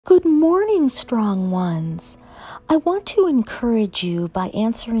Good morning, strong ones. I want to encourage you by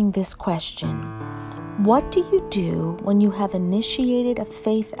answering this question. What do you do when you have initiated a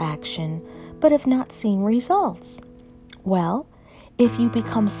faith action but have not seen results? Well, if you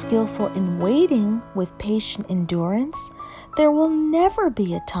become skillful in waiting with patient endurance, there will never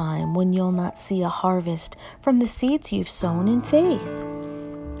be a time when you'll not see a harvest from the seeds you've sown in faith.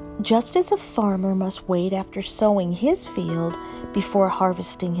 Just as a farmer must wait after sowing his field before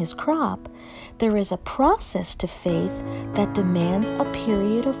harvesting his crop, there is a process to faith that demands a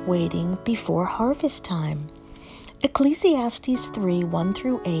period of waiting before harvest time. Ecclesiastes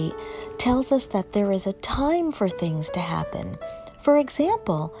 3:1-8 tells us that there is a time for things to happen. For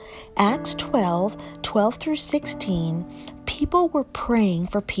example, Acts 12:12-16, people were praying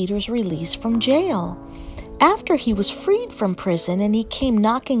for Peter's release from jail. After he was freed from prison and he came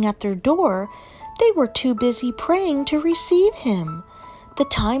knocking at their door, they were too busy praying to receive him. The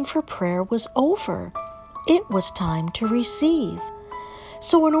time for prayer was over. It was time to receive.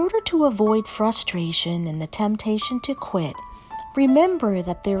 So in order to avoid frustration and the temptation to quit, remember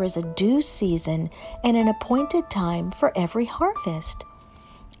that there is a due season and an appointed time for every harvest.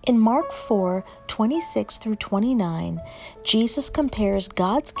 In Mark 4:26-29, Jesus compares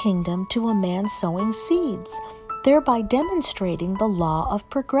God's kingdom to a man sowing seeds, thereby demonstrating the law of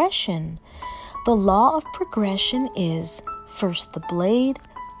progression. The law of progression is first the blade,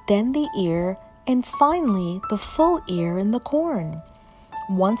 then the ear, and finally the full ear in the corn.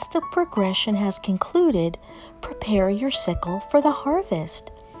 Once the progression has concluded, prepare your sickle for the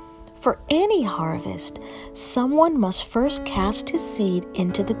harvest. For any harvest, someone must first cast his seed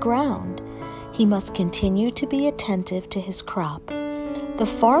into the ground. He must continue to be attentive to his crop. The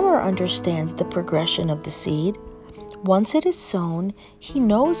farmer understands the progression of the seed. Once it is sown, he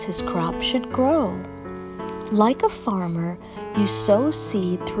knows his crop should grow. Like a farmer, you sow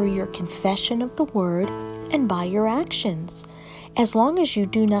seed through your confession of the word and by your actions. As long as you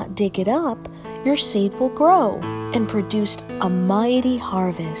do not dig it up, your seed will grow and produce a mighty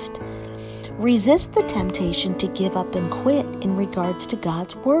harvest. Resist the temptation to give up and quit in regards to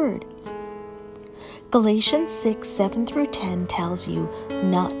God's word. Galatians 6:7-10 tells you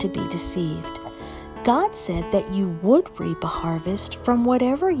not to be deceived. God said that you would reap a harvest from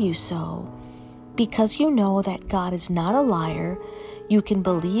whatever you sow. Because you know that God is not a liar, you can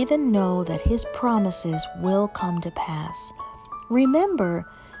believe and know that his promises will come to pass. Remember,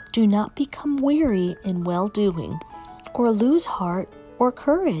 do not become weary in well-doing or lose heart or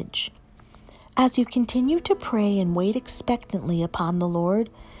courage. As you continue to pray and wait expectantly upon the Lord,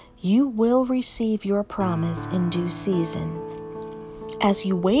 you will receive your promise in due season. As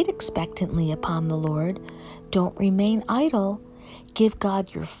you wait expectantly upon the Lord, don't remain idle. Give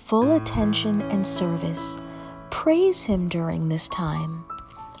God your full attention and service. Praise him during this time.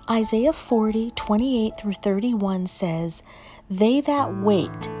 Isaiah 40:28-31 says, "They that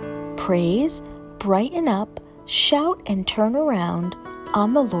wait, praise, brighten up, shout, and turn around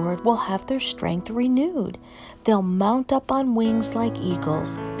on the Lord will have their strength renewed. They'll mount up on wings like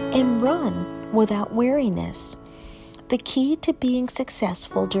eagles and run without weariness." The key to being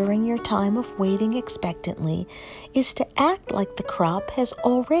successful during your time of waiting expectantly is to act like the crop has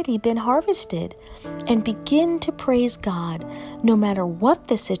already been harvested and begin to praise God no matter what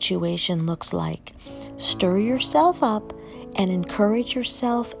the situation looks like. Stir yourself up and encourage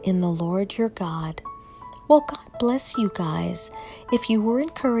yourself in the Lord your God. Well, God bless you guys. If you were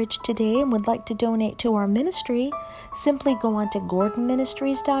encouraged today and would like to donate to our ministry, simply go on to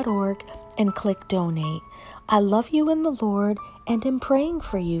gordonministries.org and click donate. I love you in the Lord and am praying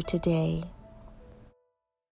for you today.